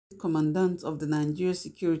Commandant of the Nigeria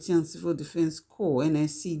Security and Civil Defense Corps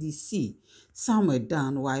 (Nscdc), Samuel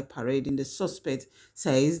Dan, while parading the suspect,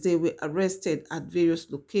 says they were arrested at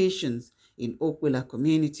various locations in Okpella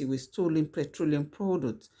community with stolen petroleum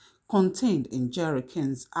products contained in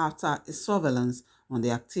jerrycans after a surveillance on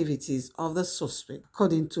the activities of the suspect.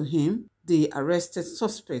 According to him, the arrested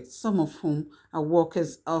suspects, some of whom are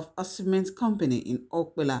workers of a cement company in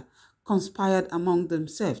Okpella, conspired among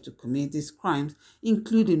themselves to commit these crimes,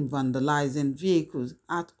 including vandalizing vehicles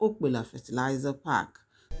at Okpella Fertilizer Park.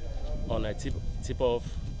 On a tip-off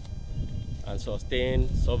and sustained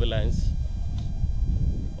surveillance,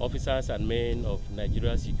 officers and men of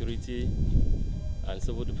Nigeria Security and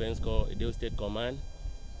Civil Defense Corps, Edo State Command,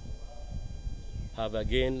 have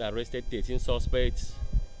again arrested 13 suspects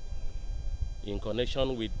in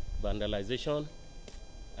connection with vandalization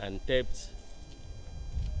and theft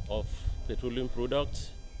of petroleum products.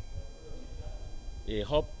 A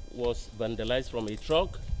hub was vandalized from a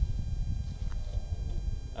truck,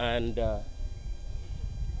 and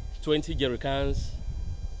 20 jerrycans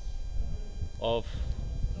of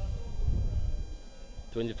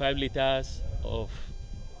 25 liters of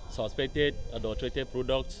suspected adulterated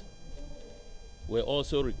products were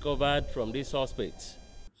also recovered from these suspects.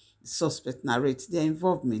 The suspect narrates their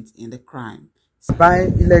involvement in the crime.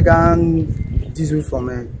 Buying illegal diesel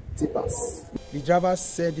from tippers. The driver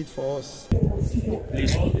said it for us.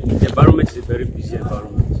 Please, the environment is a very busy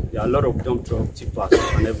environment. There are a lot of dump truck, tippers,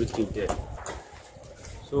 and everything there.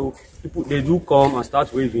 So people, they do come and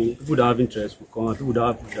start waving. People that have interest will come, and people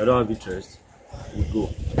that don't have interest will go.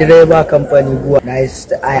 Driver company go.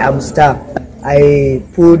 I am staff. I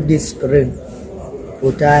put this spring,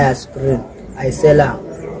 put tire spring. I sell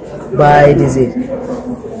her, buy diesel.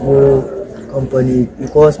 Go company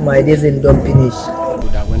because my diesel don't finish.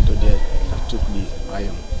 I went to there, I took the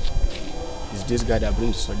iron. It's this guy that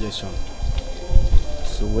brings suggestion.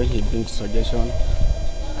 So when he brings suggestion,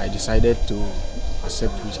 I decided to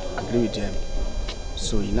accept, agree with him.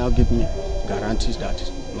 So he now give me guarantees that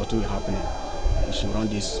nothing will happen. We should run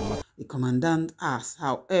this. The commandant has,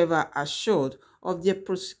 however, assured of their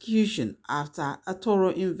prosecution after a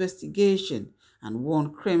thorough investigation and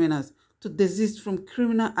warned criminals to desist from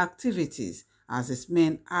criminal activities, as his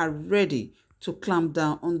men are ready to clamp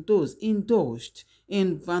down on those indulged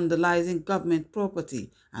in vandalizing government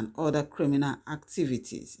property and other criminal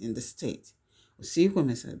activities in the state.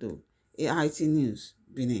 Nscdc, AIT News,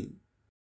 Benin.